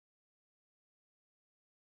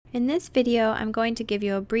In this video, I'm going to give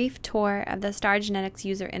you a brief tour of the StarGenetics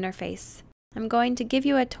user interface. I'm going to give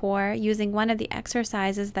you a tour using one of the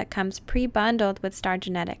exercises that comes pre-bundled with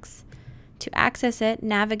StarGenetics. To access it,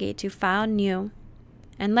 navigate to File New,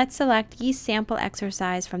 and let's select Yeast Sample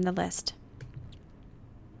Exercise from the list.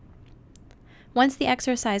 Once the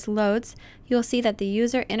exercise loads, you'll see that the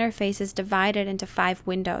user interface is divided into 5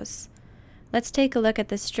 windows. Let's take a look at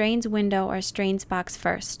the Strains window or Strains box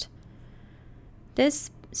first.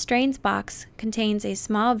 This Strains box contains a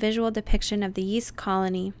small visual depiction of the yeast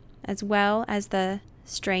colony as well as the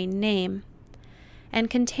strain name, and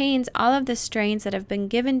contains all of the strains that have been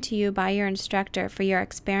given to you by your instructor for your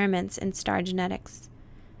experiments in StarGenetics.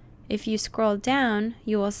 If you scroll down,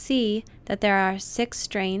 you will see that there are 6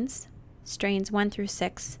 strains, strains 1 through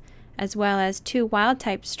 6, as well as 2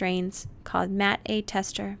 wild-type strains called MAT-A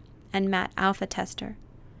tester and MAT-alpha tester.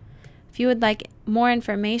 If you would like more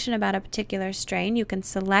information about a particular strain, you can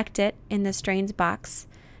select it in the Strains box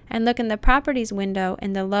and look in the Properties window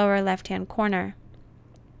in the lower left-hand corner.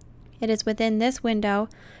 It is within this window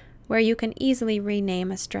where you can easily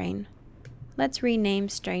rename a strain. Let's rename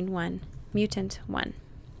strain 1, Mutant 1,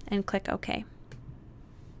 and click OK.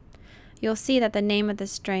 You'll see that the name of the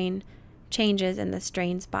strain changes in the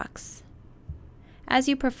Strains box. As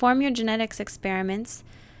you perform your genetics experiments,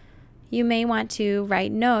 you may want to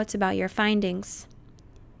write notes about your findings.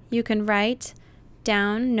 You can write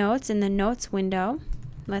down notes in the Notes window.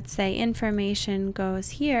 Let's say information goes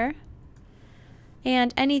here,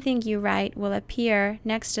 and anything you write will appear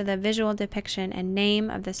next to the visual depiction and name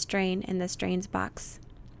of the strain in the Strains box.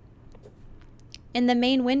 In the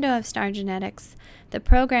main window of StarGenetics, the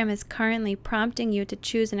program is currently prompting you to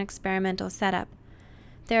choose an experimental setup.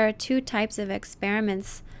 There are 2 types of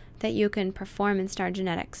experiments that you can perform in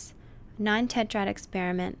StarGenetics: non-tetrad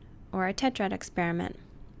experiment or a tetrad experiment.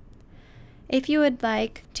 If you would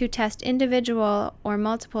like to test individual or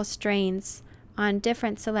multiple strains on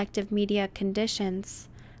different selective media conditions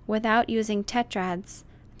without using tetrads,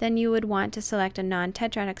 then you would want to select a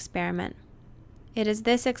non-tetrad experiment. It is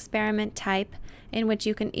this experiment type in which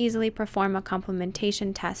you can easily perform a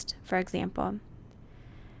complementation test, for example.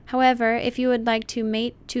 However, if you would like to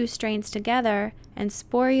mate 2 strains together and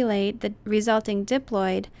sporulate the resulting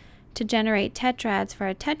diploid to generate tetrads for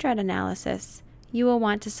a tetrad analysis, you will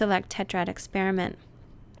want to select tetrad experiment.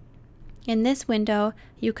 In this window,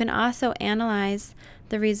 you can also analyze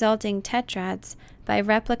the resulting tetrads by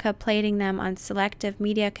replica plating them on selective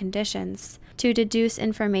media conditions to deduce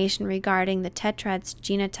information regarding the tetrad's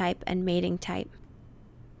genotype and mating type.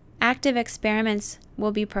 Active experiments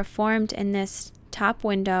will be performed in this top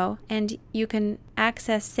window, and you can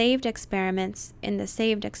access saved experiments in the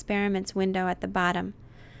Saved Experiments window at the bottom.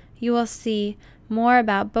 You will see more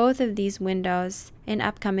about both of these windows in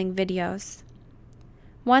upcoming videos.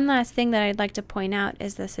 One last thing that I'd like to point out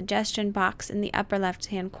is the suggestion box in the upper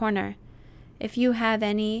left-hand corner. If you have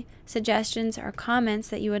any suggestions or comments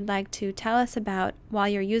that you would like to tell us about while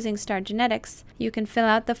you're using StarGenetics, you can fill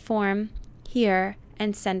out the form here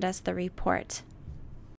and send us the report.